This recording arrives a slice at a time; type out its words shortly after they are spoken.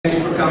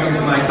coming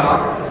to my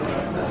talk.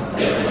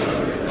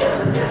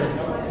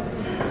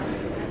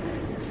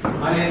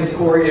 My name is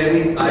Corey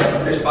Eddy.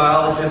 I'm a fish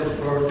biologist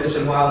for Fish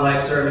and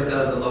Wildlife Service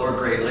out of the Lower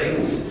Great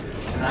Lakes.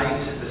 Tonight,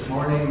 this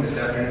morning, this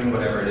afternoon,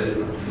 whatever it is,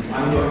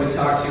 I'm going to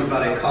talk to you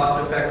about a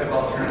cost-effective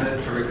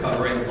alternative to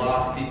recovering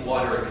lost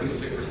deepwater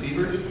acoustic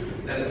receivers.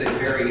 That is a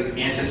very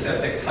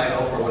antiseptic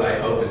title for what I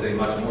hope is a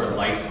much more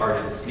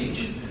light-hearted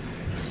speech.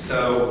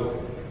 So,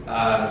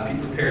 be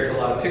prepared for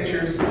a lot of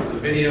pictures, a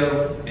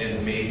video,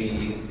 and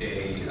maybe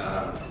a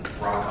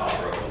rock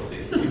opera, we'll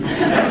see.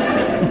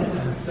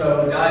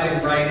 So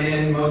diving right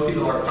in, most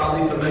people are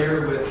probably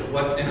familiar with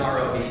what an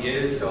ROV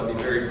is, so I'll be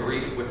very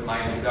brief with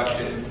my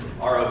introduction.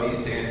 ROV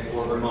stands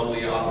for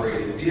Remotely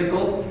Operated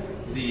Vehicle.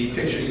 The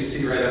picture you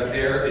see right up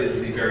there is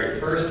the very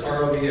first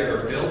ROV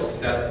ever built.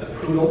 That's the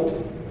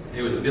Poodle.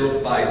 It was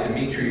built by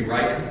Dmitry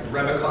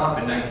Rebekov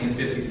in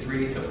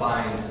 1953 to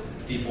find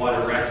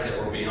deepwater wrecks that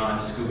were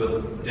beyond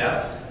scuba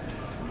depths.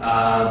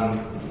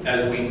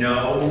 As we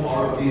know,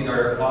 ROVs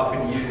are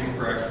often used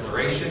for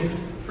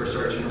exploration, for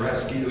search and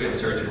rescue and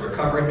search and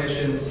recovery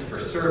missions, for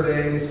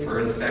surveys, for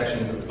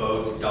inspections of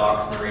boats,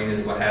 docks,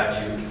 marinas, what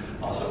have you,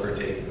 also for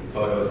taking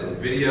photos and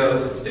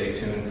videos. Stay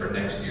tuned for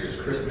next year's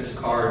Christmas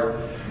card,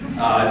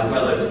 as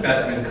well as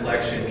specimen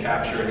collection,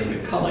 capture, and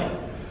even culling.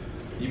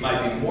 You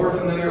might be more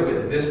familiar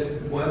with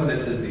this one.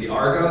 This is the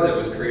Argo that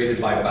was created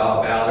by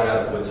Bob Ballard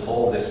out of Woods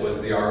Hole. This was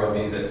the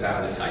ROV that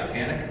found the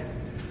Titanic.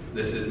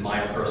 This is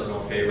my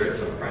personal favorite.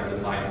 Some friends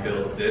of mine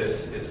built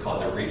this. It's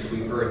called the Reef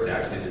Sweeper. It's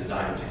actually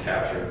designed to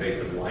capture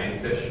invasive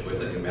lionfish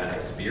with a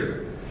pneumatic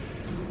spear.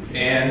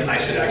 And I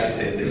should actually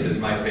say this is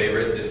my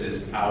favorite. This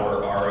is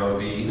our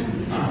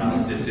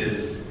ROV. This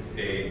is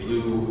a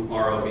blue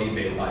ROV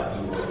made by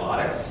Blue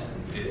Robotics.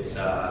 It's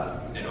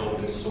an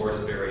open source,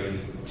 very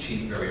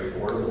cheap, very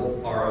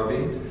affordable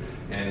ROV.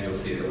 And you'll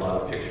see a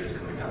lot of pictures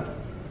coming up.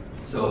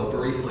 So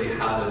briefly,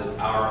 how does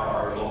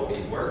our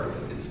ROV work?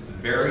 It's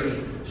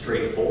very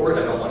straightforward.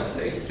 I don't want to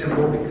say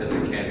simple because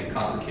it can be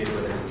complicated,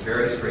 but it's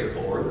very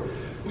straightforward.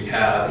 We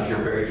have your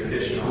very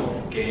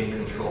traditional game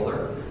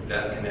controller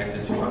that's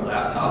connected to our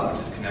laptop,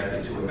 which is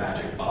connected to a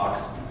magic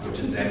box, which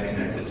is then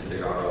connected to the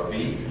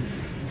ROV.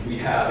 We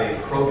have a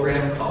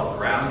program called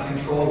ground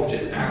control, which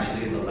is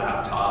actually in the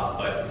laptop,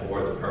 but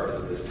for the purpose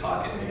of this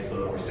talk, it makes a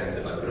little more sense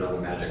if I put it on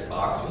the magic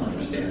box. You'll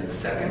understand in a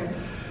second.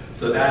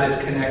 So that is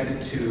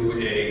connected to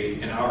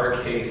in our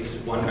case,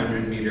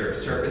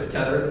 100-meter surface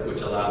tether,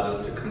 which allows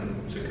us to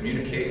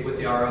communicate with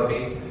the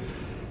ROV.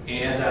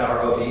 And that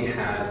ROV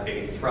has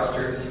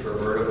thrusters for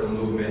vertical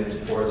movement,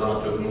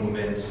 horizontal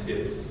movement.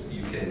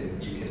 You can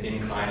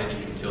incline it,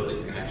 you can tilt it,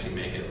 you can actually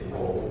make it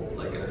roll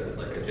like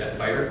a jet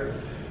fighter.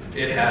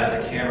 It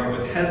has a camera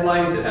with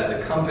headlights, it has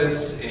a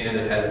compass, and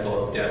it has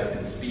both depth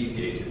and speed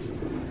gauges.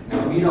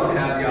 Now, we don't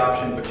have the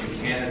option, but you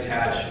can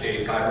attach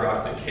a fiber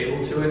optic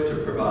cable to it to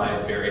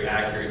provide very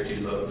accurate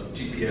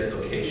GPS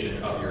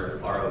location of your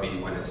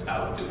ROV when it's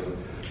out doing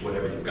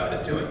whatever you've got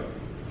it doing.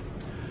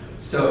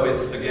 So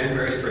it's, again,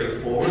 very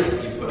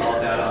straightforward. You put all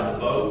that on the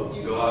boat,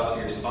 you go out to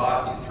your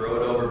spot, you throw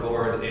it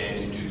overboard,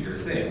 and you do your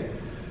thing.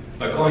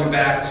 But going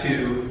back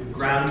to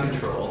ground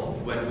control,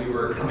 when we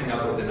were coming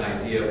up with an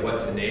idea of what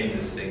to name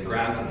this thing,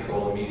 ground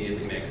control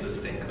immediately makes us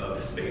think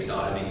of Space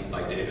Oddity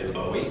by David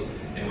Bowie.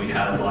 And we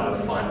had a lot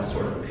of fun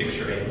sort of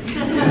picturing this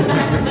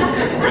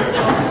ripped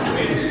off,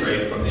 made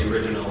straight from the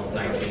original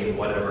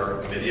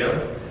 19-whatever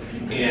video.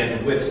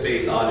 And with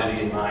Space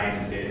Oddity in mind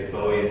and David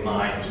Bowie in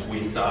mind,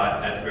 we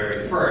thought at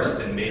very first,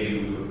 and maybe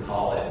we would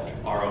call it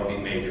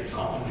ROV Major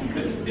Tom,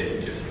 because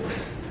it just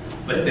works.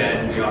 But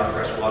then we are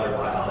freshwater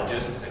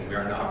biologists and we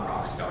are not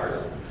rock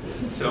stars.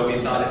 So we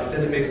thought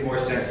instead it makes more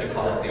sense to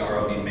call it the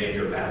ROV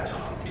Major Mad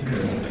Tom,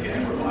 because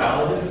again, we're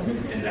biologists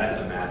and that's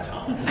a Mad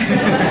Tom.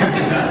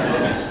 That's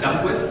what we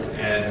stuck with,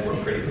 and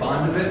we're pretty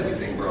fond of it. We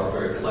think we're all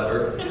very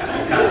clever.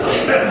 Hats off.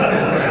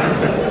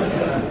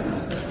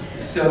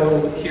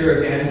 So here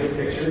again is a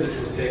picture. This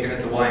was taken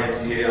at the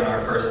YMCA on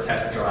our first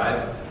test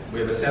drive. We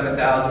have a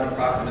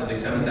approximately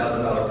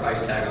 $7,000 price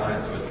tag on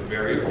it, so it's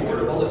very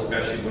affordable,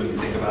 especially when you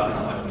think about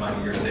how much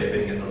money you're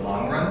saving in the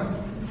long run.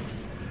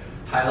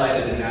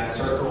 Highlighted in that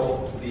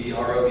circle, the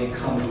ROV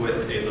comes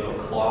with a little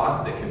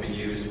claw that can be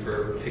used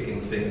for picking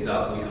things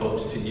up. We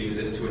hoped to use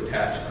it to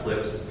attach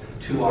clips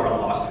to our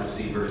lost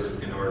receivers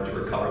in order to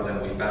recover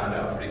them. We found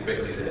out pretty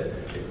quickly that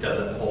it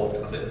doesn't hold the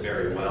clip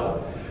very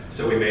well.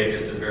 So we made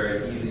just a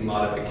very easy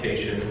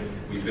modification.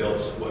 We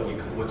built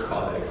what's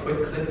called a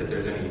quick clip. If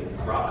there's any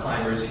rock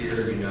climbers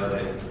here, you know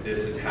that this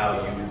is how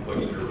you put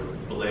your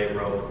belay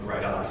rope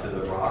right onto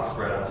the rocks,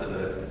 right onto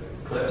the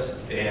clips,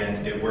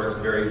 and it works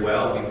very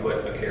well. We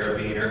put a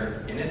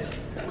carabiner in it.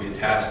 We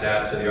attach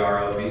that to the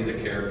ROV. The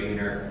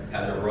carabiner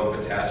has a rope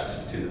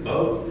attached to the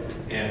boat,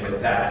 and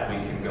with that we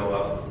can go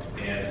up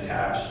and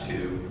attach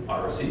to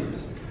our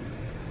receivers.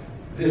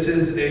 This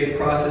is a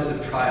process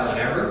of trial and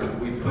error.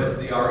 We put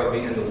the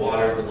ROV in the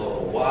water at the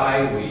local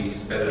Y, we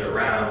sped it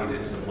around, we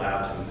did some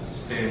laps and some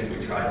spins,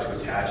 we tried to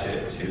attach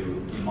it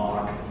to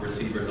mock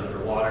receivers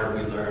underwater.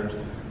 We learned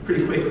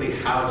pretty quickly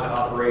how to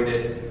operate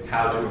it,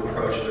 how to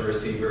approach the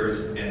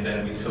receivers, and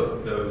then we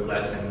took those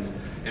lessons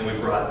and we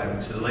brought them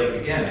to the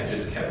lake again and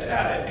just kept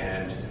at it.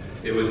 And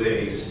it was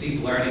a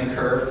steep learning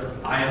curve.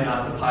 I am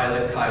not the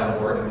pilot. Kyle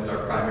Morgan is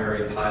our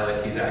primary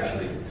pilot. He's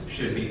actually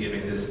should be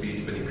giving this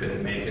speech, but he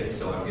couldn't make it,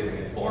 so I'm giving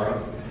it for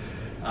him.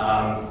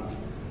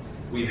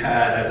 We've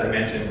had, as I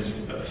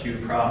mentioned, a few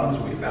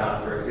problems. We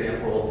found, for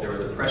example, there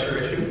was a pressure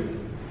issue,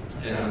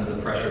 and the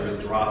pressure was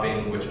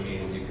dropping, which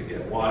means you could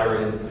get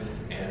water in.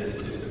 And this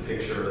is just a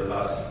picture of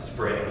us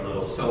spraying a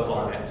little soap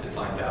on it to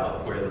find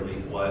out where the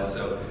leak was.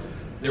 So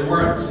there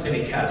weren't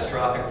any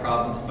catastrophic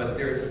problems, but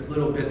there's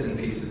little bits and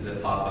pieces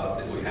that pop up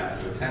that we have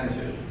to attend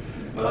to.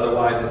 But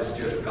otherwise, it's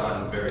just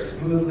gone very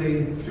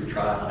smoothly through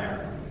trial and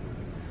error.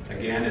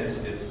 Again,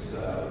 it's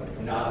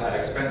not that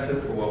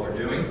expensive for what we're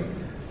doing.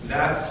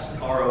 That's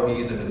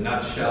ROVs in a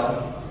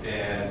nutshell,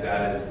 and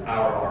that is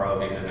our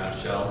ROV in a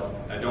nutshell.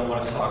 I don't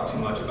want to talk too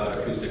much about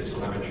acoustic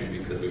telemetry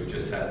because we've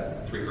just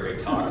had 3 great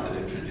talks that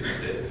introduced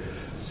it.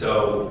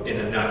 So in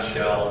a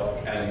nutshell,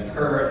 as you've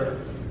heard,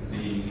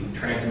 the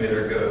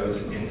transmitter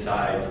goes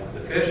inside the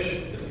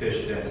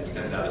fish then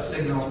sends out a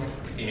signal,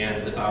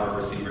 and our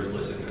receivers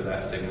listen for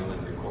that signal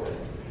and record it.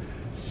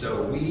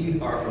 So we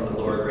are from the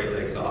Lower Great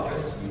Lakes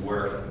office. We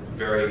work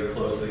very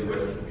closely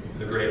with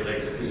the Great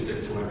Lakes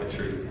Acoustic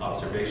Telemetry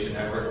Observation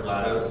Network,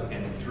 GLADOS,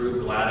 and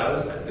through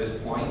GLADOS at this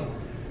point,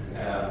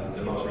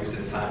 the most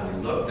recent time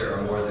we looked, there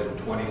are more than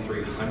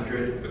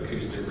 2,300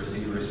 acoustic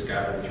receivers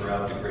scattered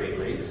throughout the Great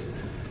Lakes.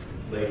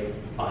 Lake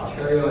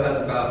Ontario has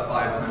about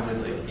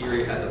 500, Lake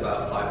Erie has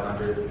about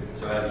 500.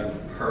 So as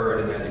you've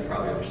heard and as you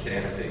probably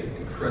understand, it's an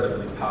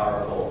incredibly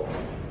powerful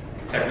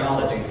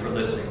technology for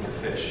listening to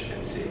fish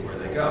and seeing where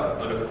they go.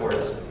 But of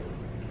course,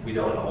 we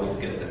don't always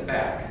get them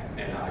back.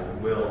 And I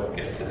will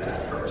get to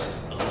that first.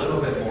 A little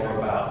bit more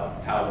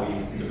about how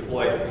we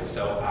deploy these.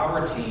 So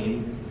our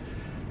team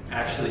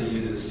actually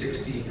uses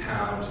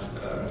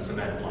 60-pound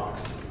cement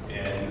blocks.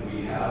 And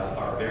we have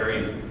our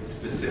very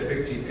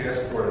specific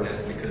GPS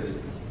coordinates because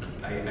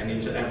I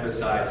need to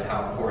emphasize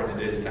how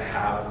important it is to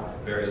have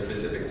very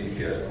specific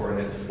GPS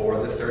coordinates for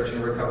the search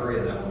and recovery,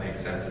 and that will make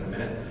sense in a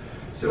minute.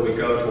 So we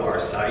go to our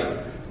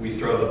site, we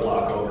throw the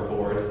block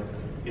overboard,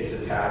 it's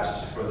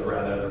attached, or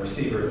rather the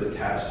receiver is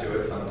attached to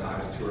it,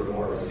 sometimes 2 or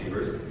more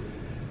receivers.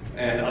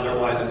 And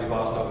otherwise, as you've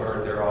also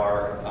heard, there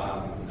are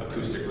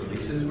acoustic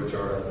releases, which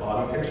are at the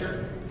bottom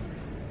picture.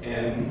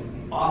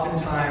 And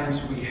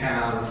oftentimes we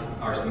have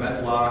our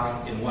cement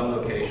block in one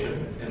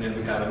location, and then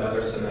we have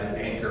another cement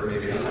anchor,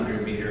 maybe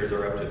 100 meters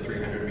or up to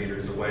 300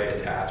 meters away,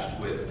 attached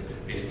with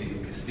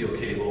a steel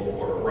cable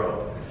or a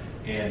rope.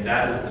 And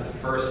that is the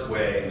first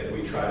way that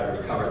we try to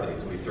recover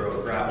these. We throw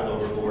a grapple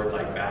overboard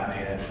like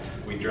Batman.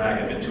 We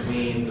drag it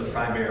between the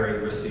primary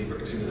receiver,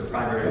 the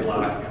primary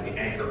block and the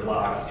anchor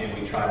block, and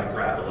we try to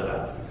grapple it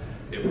up.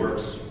 It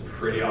works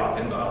pretty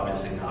often, but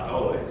obviously not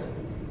always.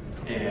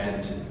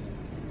 And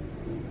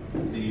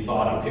the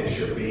bottom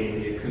picture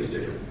being the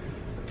acoustic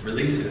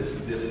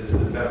releases. This is the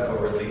Vepco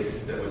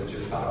release that was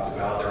just talked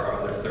about. There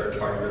are other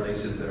third-party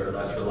releases that are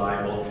less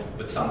reliable,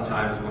 but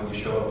sometimes when you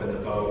show up in the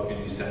boat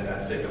and you send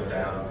that signal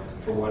down,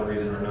 for one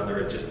reason or another,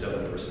 it just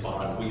doesn't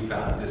respond. We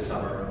found this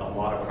summer a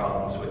lot of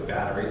problems with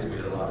batteries. We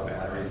had a lot of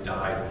batteries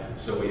die,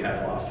 so we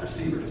had lost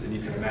receivers. And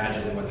you can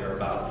imagine when they're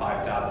about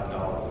 $5,000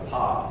 a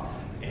pop,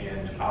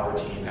 and our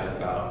team has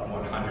about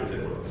 100 that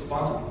we're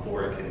responsible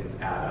for, it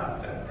can add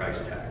up that price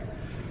tag.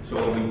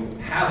 So when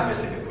we have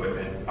missing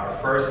equipment, our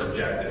first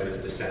objective is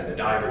to send the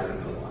divers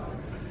into the water.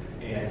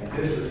 And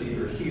this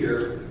receiver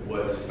here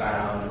was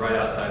found right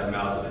outside the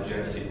mouth of the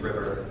Genesee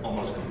River,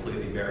 almost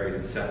completely buried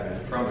in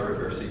sediment from the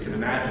river. So you can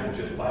imagine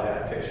just by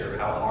that picture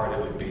how hard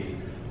it would be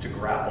to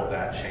grapple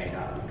that chain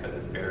out because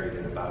it's buried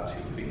in about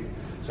 2 feet.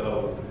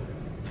 So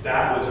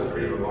that was a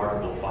pretty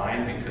remarkable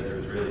find because it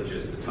was really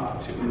just the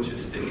top 2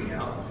 inches sticking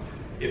out.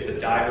 If the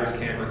divers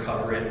can't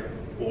recover it,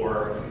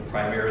 or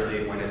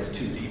primarily when it's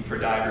too deep for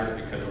divers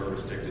because we're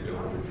restricted to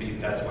 100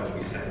 feet, that's when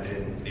we send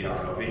in the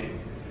ROV.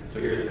 So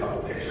here's a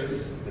couple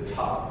pictures. The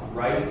top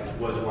right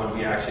was one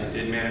we actually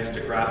did manage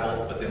to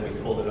grapple, but then we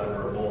pulled it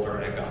under a boulder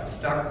and it got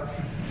stuck.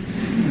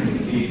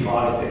 The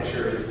bottom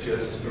picture is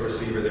just a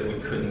receiver that we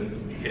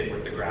couldn't hit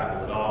with the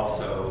grapple at all,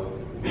 so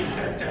we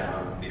sent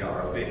down the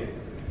ROV.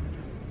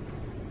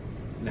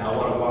 Now I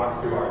want to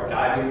walk through our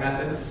diving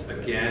methods.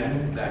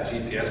 Again, that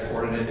GPS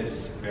coordinate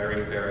is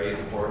very, very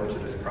important to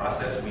this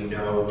process. We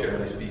know,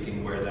 generally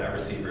speaking, where that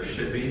receiver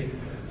should be.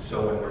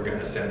 So when we're going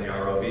to send the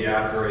ROV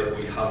after it,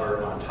 we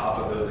hover on top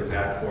of those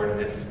exact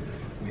coordinates.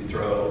 We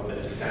throw a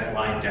descent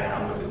line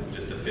down with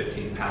just a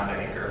 15-pound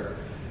anchor.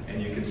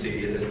 And you can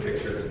see in this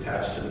picture it's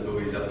attached to the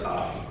buoys up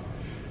top.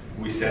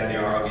 We send the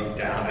ROV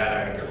down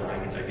that anchor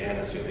line, again,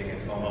 assuming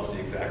it's almost the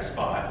exact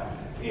spot.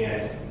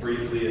 And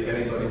briefly, if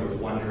anybody was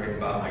wondering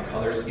about my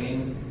color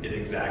scheme, it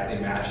exactly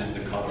matches the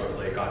color of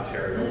Lake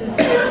Ontario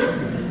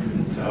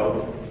water.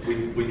 So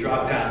we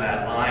drop down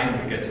that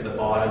line, we get to the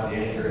bottom, the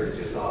anchor is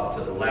just off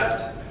to the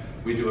left.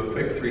 We do a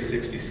quick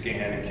 360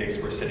 scan in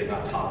case we're sitting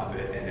on top of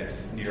it and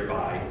it's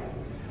nearby.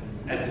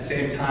 At the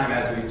same time,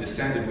 as we've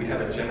descended, we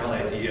have a general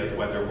idea of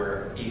whether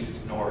we're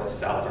east, north,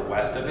 south, or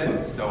west of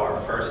it. So our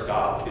first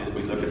stop is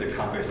we look at the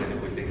compass, and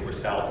if we think we're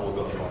south, we'll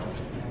go north.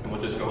 And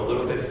we'll just go a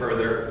little bit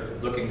further,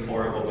 looking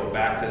for it. We'll go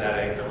back to that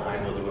anchor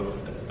line. We'll do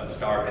a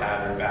star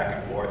pattern back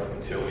and forth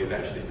until we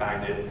eventually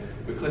find it.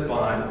 We clip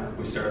on,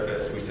 we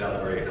surface, we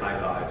celebrate, high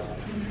fives.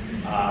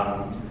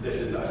 This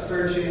is us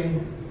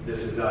searching.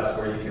 This is us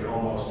where you can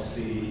almost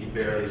see,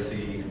 barely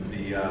see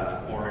the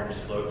orange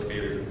float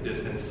spheres in the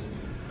distance.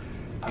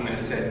 I'm going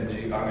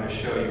to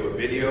show you a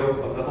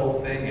video of the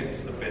whole thing.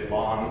 It's a bit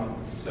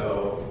long,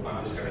 so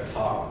I'm just going to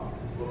talk.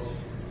 Whoops.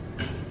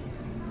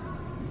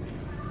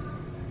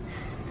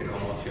 You can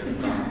almost hear the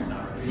song. It's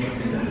not really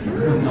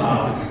working.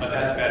 But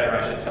that's better.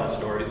 I should tell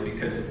stories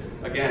because,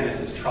 again, this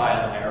is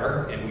trial and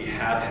error, and we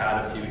have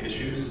had a few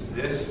issues.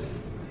 This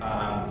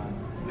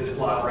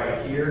block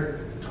right here,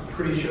 I'm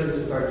pretty sure this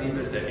is our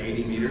deepest at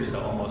 80 meters,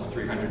 so almost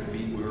 300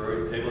 feet. We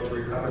were able to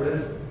recover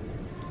this.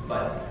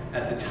 But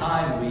at the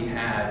time, we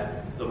had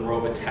the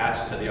rope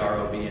attached to the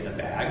ROV in a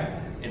bag,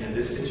 and in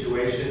this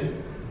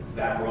situation,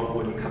 that rope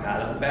wouldn't come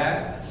out of the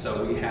bag,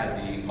 so we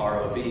had the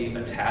ROV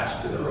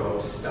attached to the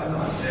rope, stuck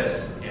on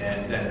this,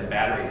 and then the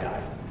battery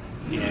died.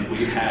 And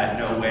we had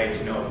no way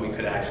to know if we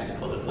could actually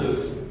pull it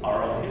loose.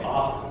 Our only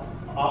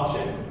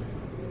option,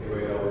 here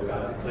we go, we've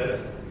got the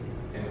clip,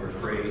 and we're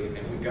free,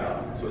 and we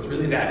go. So it's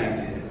really that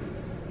easy.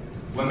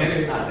 Well, maybe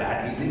it's not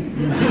that easy.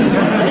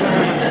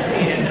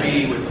 And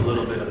B, with a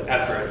little bit of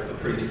effort, a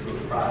pretty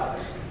smooth process.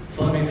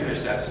 So let me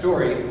finish that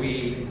story.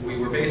 We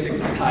were basically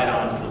tied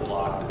onto the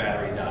block, the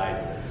battery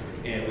died,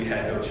 and we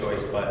had no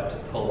choice but to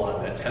pull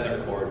on the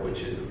tether cord,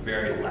 which is a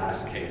very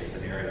last case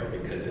scenario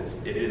because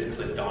it is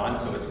clipped on,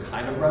 so it's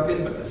kind of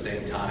rugged, but at the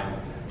same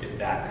time, if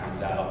that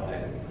comes out,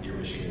 then your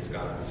machine is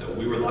gone. So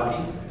we were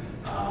lucky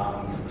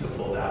to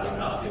pull that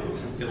one up. It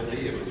was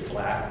filthy, it was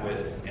black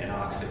with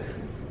anoxic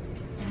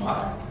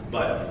muck,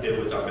 but it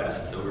was our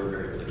best, so we were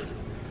very pleased.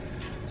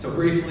 So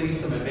briefly,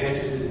 some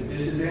advantages and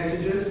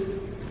disadvantages.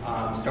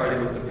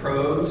 Starting with the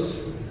pros,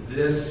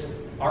 this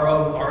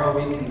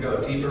ROV can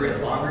go deeper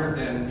and longer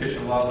than Fish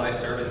and Wildlife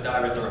Service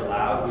divers are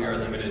allowed. We are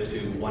limited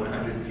to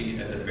 100 feet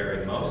at the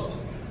very most,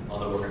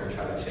 although we're going to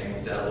try to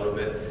change that a little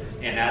bit.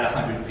 And at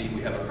 100 feet,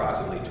 we have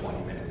approximately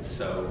 20 minutes.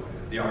 So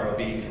the ROV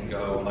can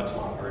go much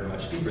longer and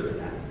much deeper than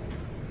that.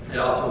 It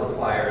also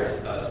requires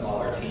a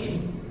smaller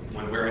team.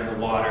 When we're in the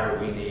water,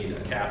 we need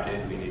a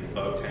captain, we need a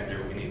boat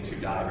tender, we need 2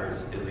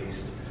 divers at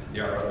least. The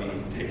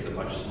ROV takes a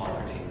much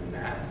smaller team than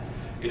that.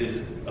 It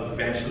is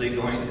eventually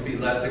going to be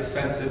less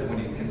expensive when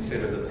you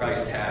consider the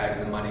price tag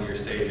and the money you're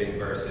saving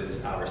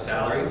versus our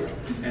salaries.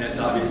 And it's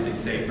obviously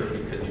safer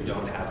because you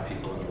don't have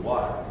people in the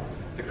water.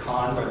 The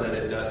cons are that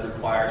it does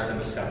require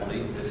some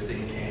assembly. This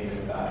thing came in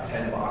about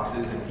 10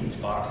 boxes, and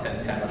each box had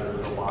 10 other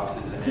little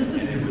boxes in it,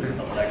 and it was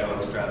a Lego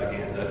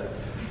extravaganza.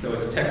 So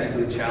it's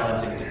technically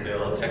challenging to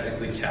build,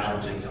 technically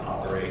challenging to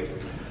operate,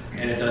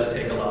 and it does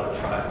take a lot of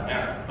trial and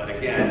error. But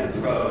again,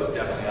 the pros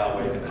definitely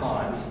outweigh the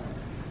cons.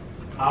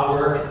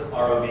 Our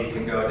ROV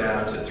can go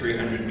down to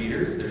 300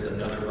 meters. There's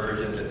another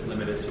version that's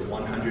limited to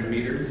 100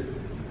 meters.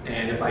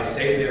 And if I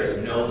say there's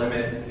no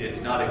limit,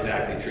 it's not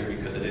exactly true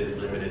because it is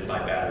limited by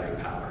battery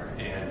power.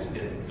 And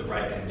in the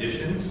right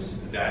conditions,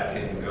 that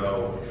can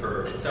go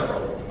for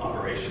several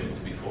operations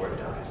before it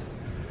dies.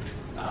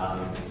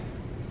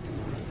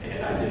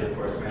 And I did, of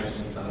course,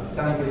 mention some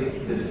assembly.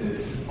 This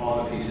is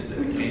all the pieces that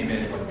it came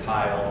in when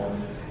Kyle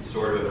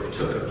sort of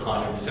took it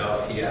upon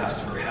himself. He asked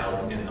for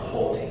help, and the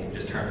whole team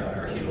just turned on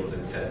our heels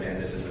and said, man,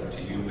 this is up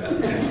to you, best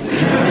man.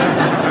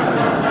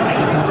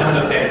 He's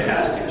done a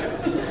fantastic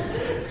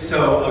job.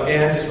 So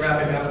again, just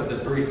wrapping up with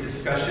a brief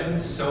discussion.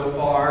 So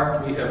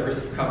far, we have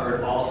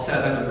recovered all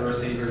 7 of the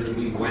receivers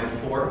we went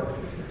for.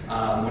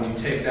 When you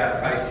take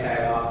that price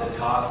tag off the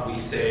top, we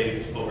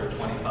saved over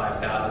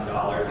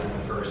 $25,000 in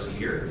the first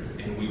year,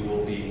 and we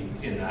will be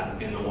in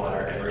the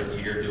water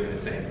every year doing the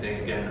same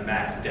thing. Again, the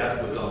max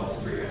depth was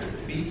almost 300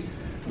 feet,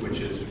 which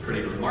is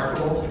pretty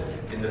remarkable.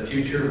 In the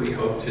future, we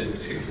hope to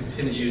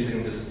continue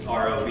using this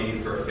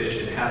ROV for fish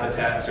and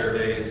habitat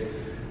surveys.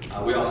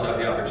 We also have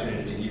the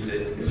opportunity to use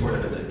it sort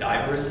of as a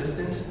diver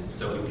assistant,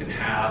 so we can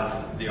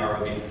have the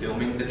ROV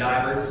filming the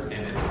divers,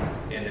 and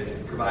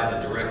it provides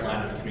a direct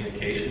line of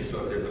communication.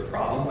 So if there's a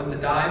problem with the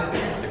dive,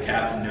 the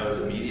captain knows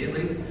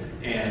immediately.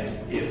 And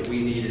if we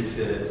needed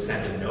to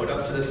send a note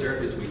up to the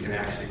surface, we can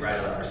actually write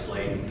it on our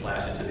slate and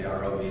flash it to the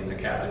ROV, and the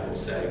captain will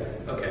say,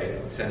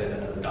 okay, send in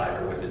another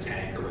diver with a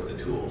tank or with a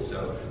tool.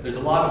 So there's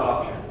a lot of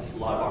options, a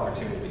lot of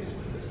opportunities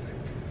with this thing.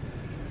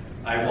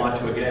 I want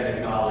to again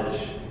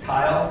acknowledge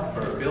Kyle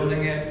for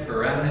building it,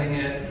 for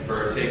remnanting it,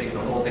 for taking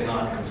the whole thing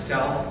on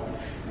himself.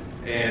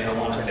 And I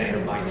want to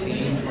thank my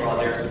team for all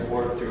their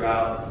support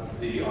throughout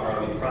the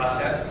ROV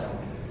process.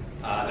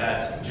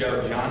 That's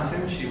Jo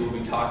Johnson. She will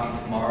be talking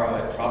tomorrow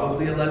at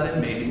probably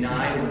 11, maybe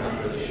 9, we're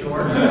not really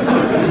sure,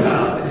 talking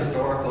about the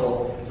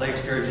historical lake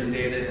sturgeon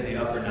data in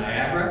the upper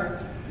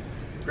Niagara.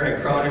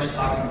 Greg Cronish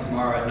talking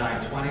tomorrow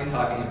at 9:20,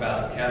 talking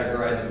about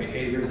categorizing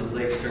behaviors of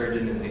lake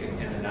sturgeon in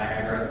the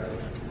Niagara.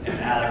 And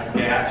Alex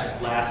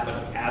Gatch, last but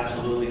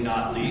absolutely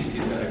not least,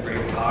 he's got a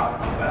great talk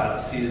about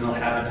seasonal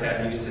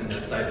habitat use in the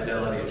site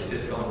fidelity of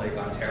Cisco and Lake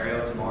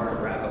Ontario tomorrow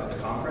to wrap up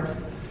the conference.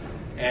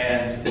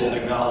 And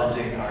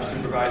acknowledging our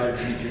supervisor,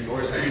 Dimitri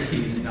Gorski,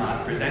 he's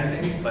not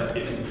presenting, but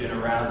if you've been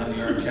around the New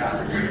York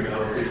chapter, you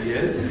know who he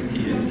is.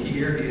 He is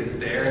here, he is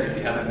there, and if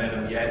you haven't met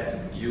him yet,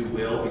 you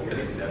will,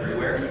 because he's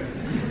everywhere,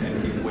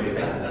 and he's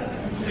waving.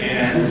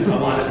 And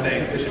I want to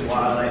thank Fish and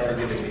Wildlife for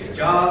giving me a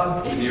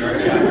job, the New York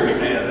chapter of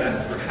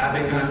NYCAFS for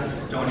having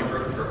us, Stony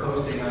Brook for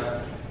hosting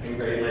us, and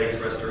Great Lakes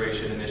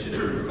Restoration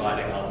Initiative for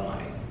providing all the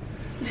money.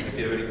 If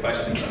you have any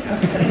questions, I'm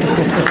happy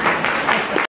to.